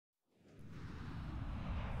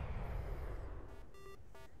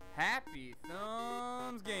Happy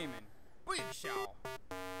Thumbs Gaming. Big show.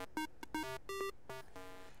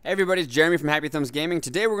 Hey everybody, it's Jeremy from Happy Thumbs Gaming.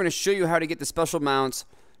 Today we're going to show you how to get the special mounts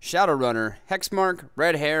Shadowrunner, Hex Mark,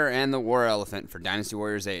 Red Hare, and the War Elephant for Dynasty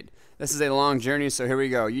Warriors 8. This is a long journey, so here we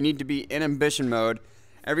go. You need to be in Ambition mode.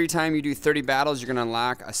 Every time you do 30 battles, you're going to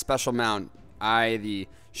unlock a special mount. The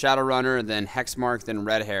Shadowrunner, then Hex Mark, then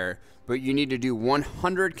Red Hare. But you need to do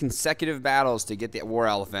 100 consecutive battles to get the War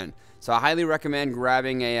Elephant. So I highly recommend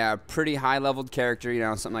grabbing a pretty high-leveled character, you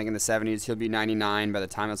know, something like in the 70s. He'll be 99 by the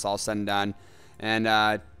time it's all said and done.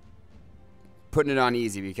 And putting it on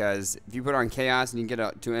easy, because if you put it on chaos and you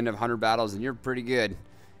get to end of 100 battles, then you're pretty good.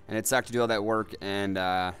 And it sucks to do all that work and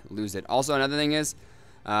lose it. Also, another thing is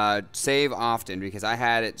save often, because I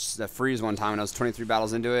had it freeze one time and I was 23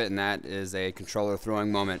 battles into it, and that is a controller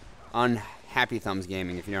throwing moment. Happy Thumbs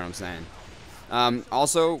Gaming, if you know what I'm saying.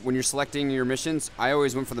 Also, when you're selecting your missions, I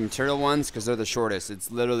always went for the material ones because they're the shortest.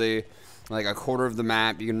 It's literally like a quarter of the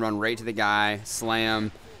map. You can run right to the guy,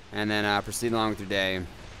 slam, and then proceed along with your day. It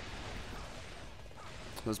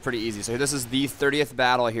was pretty easy. So this is the 30th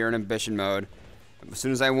battle here in Ambition mode. As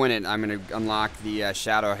soon as I win it, I'm going to unlock the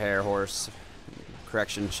Shadow Hare horse,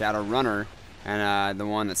 Shadow Runner, and the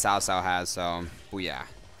one that Sao Sao has, so booyah.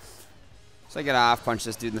 So I get off, punch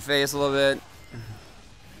this dude in the face a little bit.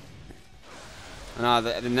 And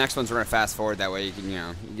the next ones we're going to fast forward, that way you can,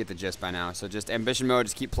 you get the gist by now. So just Ambition mode,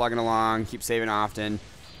 just keep plugging along, keep saving often.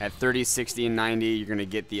 At 30, 60, and 90, you're going to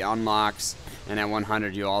get the unlocks, and at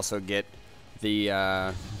 100, you'll also get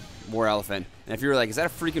the War Elephant. And if you were like, is that a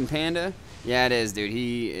freaking panda? Yeah, it is, dude.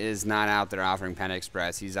 He is not out there offering Panda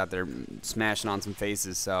Express. He's out there smashing on some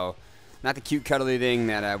faces, so not the cute, cuddly thing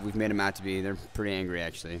that we've made him out to be. They're pretty angry,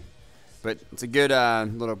 actually. But it's a good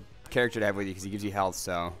little character to have with you because he gives you health,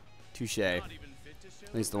 so touche.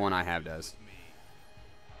 At least the one I have does.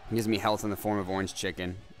 He gives me health in the form of orange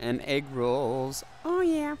chicken and egg rolls. Oh,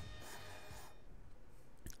 yeah.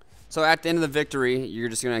 So at the end of the victory, you're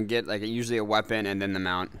just going to get like usually a weapon and then the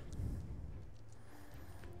mount.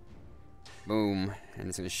 Boom. And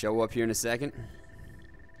it's going to show up here in a second.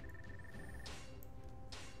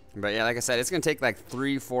 But yeah, like I said, it's going to take like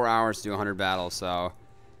 3-4 hours to do 100 battles, so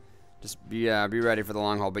just be ready for the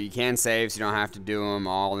long haul. But you can save, so you don't have to do them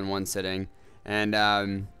all in one sitting.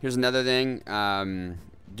 And here's another thing.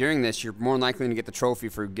 During this, you're more likely to get the trophy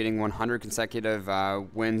for getting 100 consecutive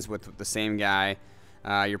wins with the same guy.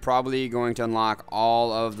 You're probably going to unlock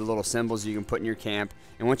all of the little symbols you can put in your camp.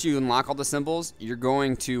 And once you unlock all the symbols, you're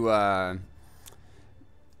going to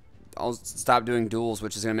I'll stop doing duels,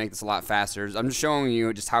 which is going to make this a lot faster. I'm just showing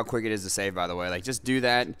you just how quick it is to save, by the way. Like, just do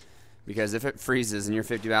that, because if it freezes and you're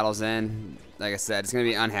 50 battles in, like I said, it's going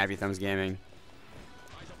to be unhappy Thumbs Gaming.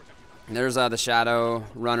 And there's the Shadow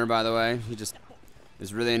Runner, by the way. He just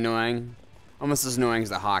is really annoying. Almost as annoying as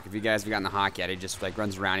the Hawk. If you guys have gotten the Hawk yet, he just like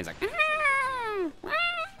runs around. He's like,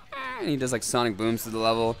 and he does like sonic booms through the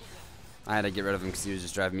level. I had to get rid of him because he was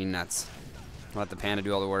just driving me nuts. I'll let the panda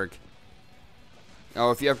do all the work.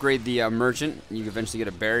 Oh, if you upgrade the merchant, you can eventually get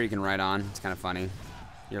a bear you can ride on. It's kind of funny.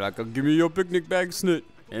 You're like, oh, give me your picnic bag, snit,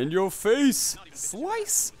 and your face,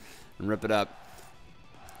 slice, and rip it up.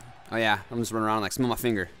 Oh yeah, I'm just running around like, smell my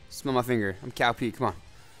finger, smell my finger. I'm Cow P, come on,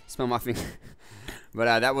 smell my finger.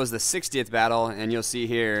 But that was the 60th battle, and you'll see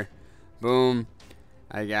here, boom,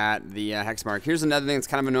 I got the Hex Mark. Here's another thing that's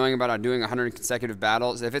kind of annoying about doing 100 consecutive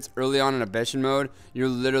battles. If it's early on in Ambition mode, you're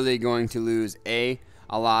literally going to lose a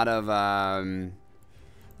lot of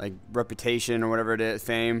like reputation or whatever it is,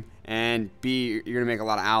 fame, and B, you're gonna make a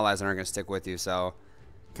lot of allies that aren't gonna stick with you. So,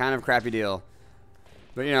 kind of crappy deal.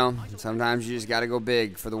 But you know, sometimes you just gotta go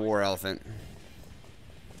big for the War Elephant.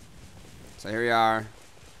 So here we are,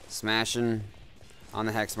 smashing on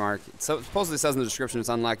the Hex Mark. So supposedly it says in the description it's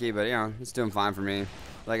unlucky, but you know, it's doing fine for me.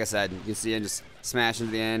 Like I said, you can see it just smashing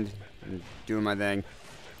to the end and doing my thing.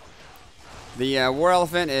 The War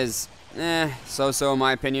Elephant is so-so in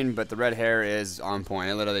my opinion, but the Red Hare is on point.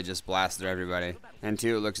 It literally just blasts through everybody. And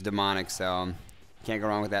two, it looks demonic, so can't go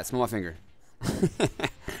wrong with that. Smell my finger.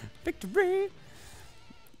 Victory!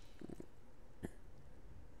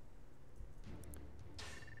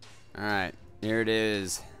 Alright, here it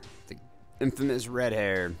is. The infamous Red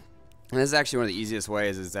Hare. And this is actually one of the easiest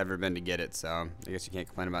ways it's ever been to get it, so I guess you can't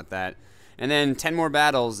complain about that. And then 10 more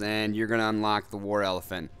battles, and you're going to unlock the War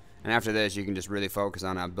Elephant. And after this, you can just really focus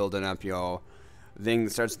on building up your thing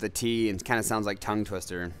that starts with a T and kind of sounds like tongue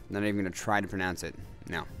twister. I'm not even going to try to pronounce it.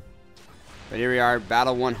 No. But here we are,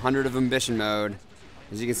 battle 100 of Ambition mode.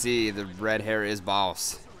 As you can see, the Red Hare is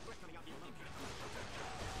boss.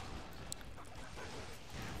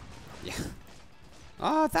 Yeah.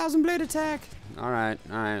 Oh, 1,000 blade attack. Alright,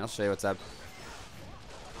 I'll show you what's up.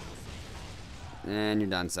 And you're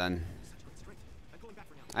done, son.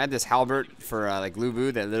 I had this halberd for like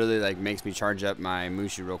Lubu that literally like makes me charge up my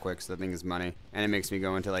Mushu real quick, so the thing is money, and it makes me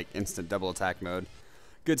go into like instant double attack mode.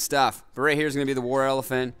 Good stuff. But right here is gonna be the War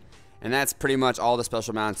Elephant, and that's pretty much all the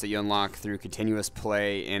special mounts that you unlock through continuous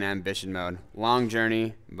play in Ambition mode. Long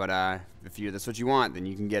journey, but if that's what you want, then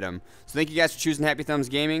you can get them. So thank you guys for choosing Happy Thumbs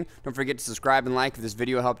Gaming. Don't forget to subscribe and like if this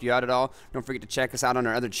video helped you out at all. Don't forget to check us out on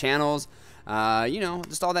our other channels. You know,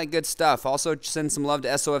 just all that good stuff. Also, send some love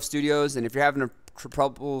to SOF Studios, and if you're having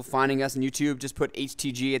trouble finding us on YouTube, just put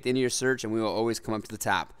HTG at the end of your search, and we will always come up to the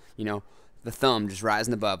top. You know, the thumb just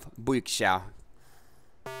rising above. Booyah.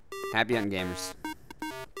 Happy hunting, gamers.